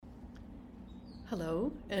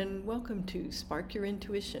Hello, and welcome to Spark Your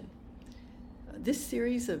Intuition. This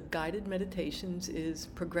series of guided meditations is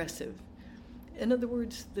progressive. In other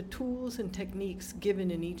words, the tools and techniques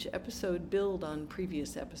given in each episode build on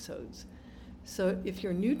previous episodes. So if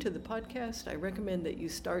you're new to the podcast, I recommend that you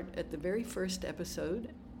start at the very first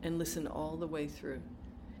episode and listen all the way through.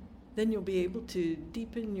 Then you'll be able to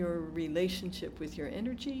deepen your relationship with your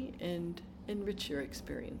energy and enrich your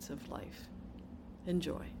experience of life.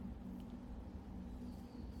 Enjoy.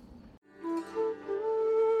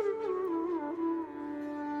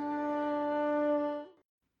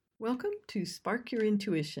 Welcome to Spark Your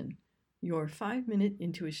Intuition, your 5-minute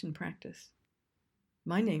intuition practice.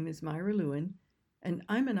 My name is Myra Lewin, and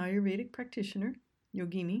I'm an Ayurvedic practitioner,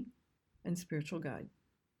 yogini, and spiritual guide.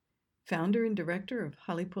 Founder and director of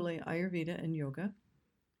Halipule Ayurveda and Yoga,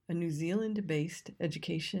 a New Zealand-based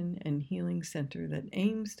education and healing center that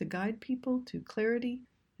aims to guide people to clarity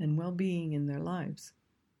and well-being in their lives.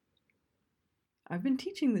 I've been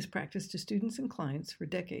teaching this practice to students and clients for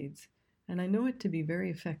decades, and I know it to be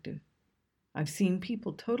very effective. I've seen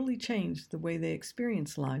people totally change the way they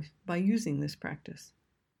experience life by using this practice.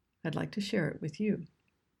 I'd like to share it with you.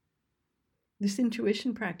 This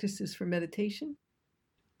intuition practice is for meditation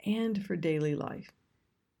and for daily life.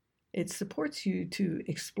 It supports you to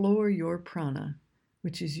explore your prana,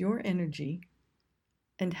 which is your energy,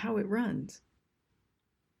 and how it runs.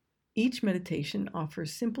 Each meditation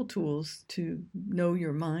offers simple tools to know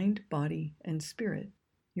your mind, body, and spirit,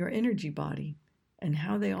 your energy body, and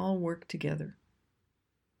how they all work together.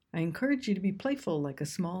 I encourage you to be playful like a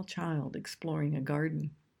small child exploring a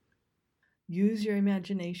garden. Use your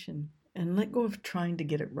imagination and let go of trying to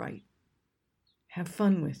get it right. Have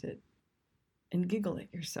fun with it and giggle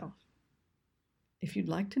at yourself. If you'd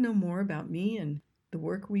like to know more about me and the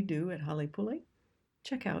work we do at Halipule,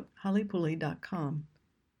 check out halipule.com.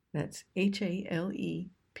 That's HALEPULE.com.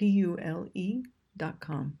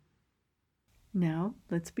 Now,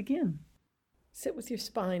 let's begin. Sit with your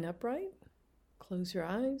spine upright, close your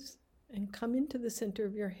eyes, and come into the center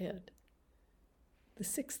of your head, the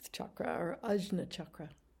 6th chakra, or Ajna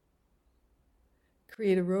chakra.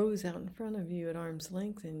 Create a rose out in front of you at arm's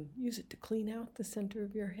length and use it to clean out the center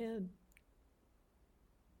of your head.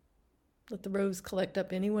 Let the rose collect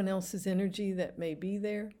up anyone else's energy that may be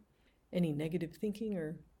there, any negative thinking,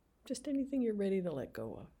 or just anything you're ready to let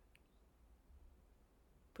go of.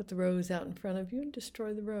 Put the rose out in front of you and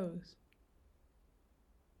destroy the rose.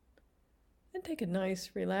 And take a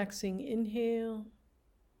nice, relaxing inhale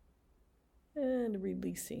and a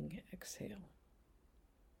releasing exhale.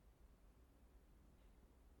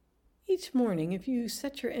 Each morning, if you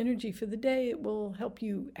set your energy for the day, it will help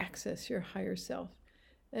you access your higher self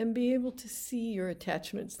and be able to see your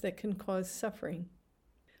attachments that can cause suffering.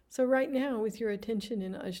 So right now, with your attention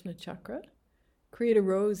in Ajna chakra, create a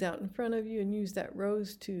rose out in front of you and use that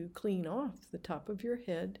rose to clean off the top of your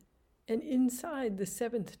head and inside the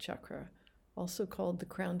 7th chakra, also called the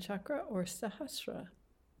crown chakra or Sahasrara.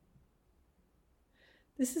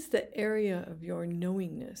 This is the area of your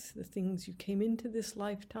knowingness, the things you came into this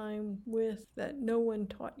lifetime with that no one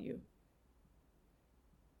taught you.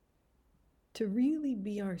 To really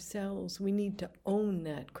be ourselves, we need to own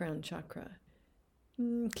that crown chakra,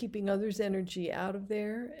 keeping others' energy out of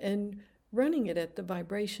there and running it at the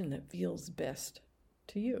vibration that feels best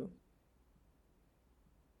to you.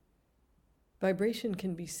 Vibration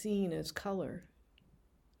can be seen as color.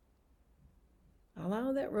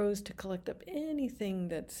 Allow that rose to collect up anything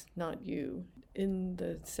that's not you in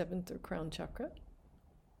the 7th or crown chakra.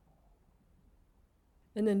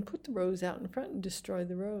 And then put the rose out in front and destroy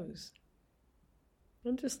the rose.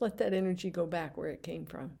 And just let that energy go back where it came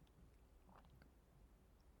from.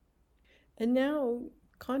 And now,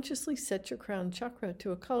 consciously set your crown chakra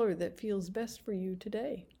to a color that feels best for you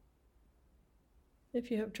today.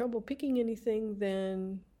 If you have trouble picking anything,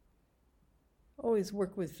 then always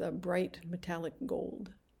work with a bright metallic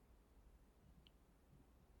gold.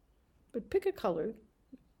 But pick a color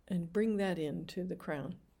and bring that into the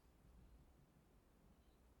crown.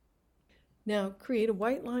 Now create a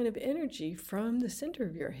white line of energy from the center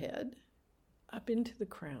of your head up into the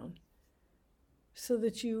crown so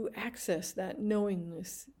that you access that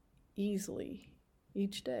knowingness easily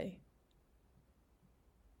each day.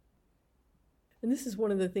 And this is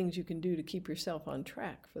one of the things you can do to keep yourself on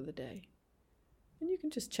track for the day. And you can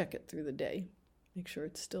just check it through the day. Make sure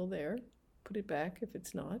it's still there. Put it back if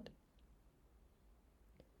it's not.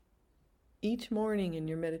 Each morning in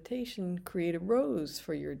your meditation, create a rose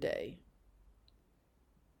for your day.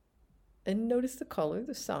 And notice the color,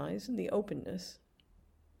 the size, and the openness.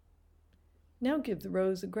 Now give the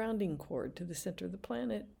rose a grounding cord to the center of the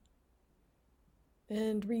planet.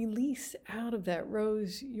 and release out of that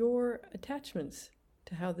rose your attachments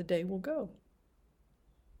to how the day will go.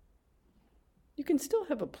 You can still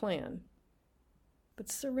have a plan, but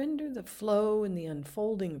surrender the flow and the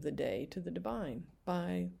unfolding of the day to the divine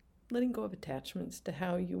by letting go of attachments to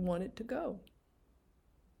how you want it to go.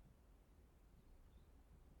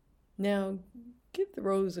 Now, give the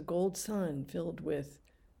rose a gold sun filled with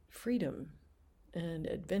freedom and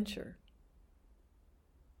adventure.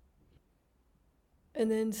 And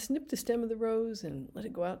then snip the stem of the rose and let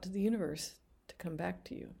it go out to the universe to come back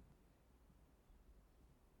to you.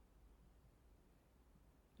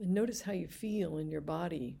 And notice how you feel in your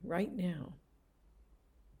body right now.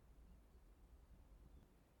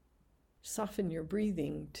 Soften your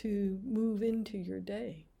breathing to move into your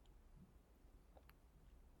day.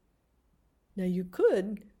 Now you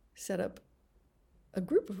could set up a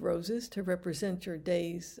group of roses to represent your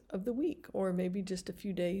days of the week, or maybe just a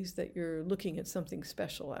few days that you're looking at something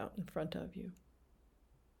special out in front of you.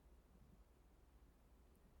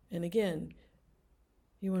 And again,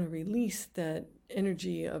 you want to release that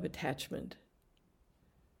energy of attachment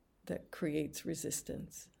that creates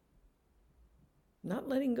resistance. Not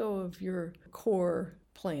letting go of your core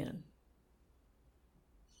plan.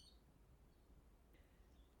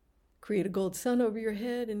 Create a gold sun over your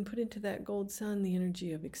head and put into that gold sun the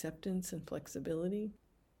energy of acceptance and flexibility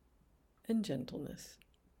and gentleness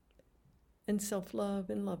and self-love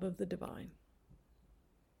and love of the divine.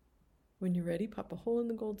 When you're ready, pop a hole in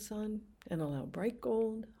the gold sun and allow bright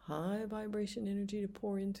gold, high vibration energy to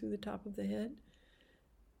pour in through the top of the head,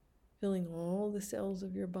 filling all the cells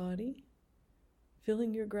of your body,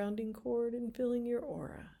 filling your grounding cord and filling your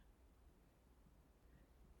aura.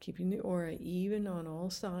 Keeping the aura even on all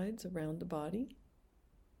sides around the body.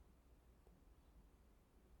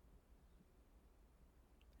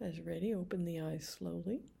 As you're ready, open the eyes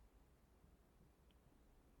slowly.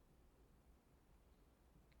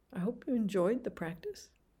 I hope you enjoyed the practice.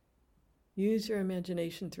 Use your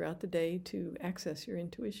imagination throughout the day to access your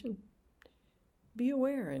intuition. Be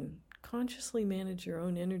aware and consciously manage your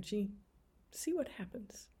own energy. See what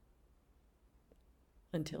happens.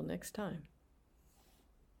 Until next time.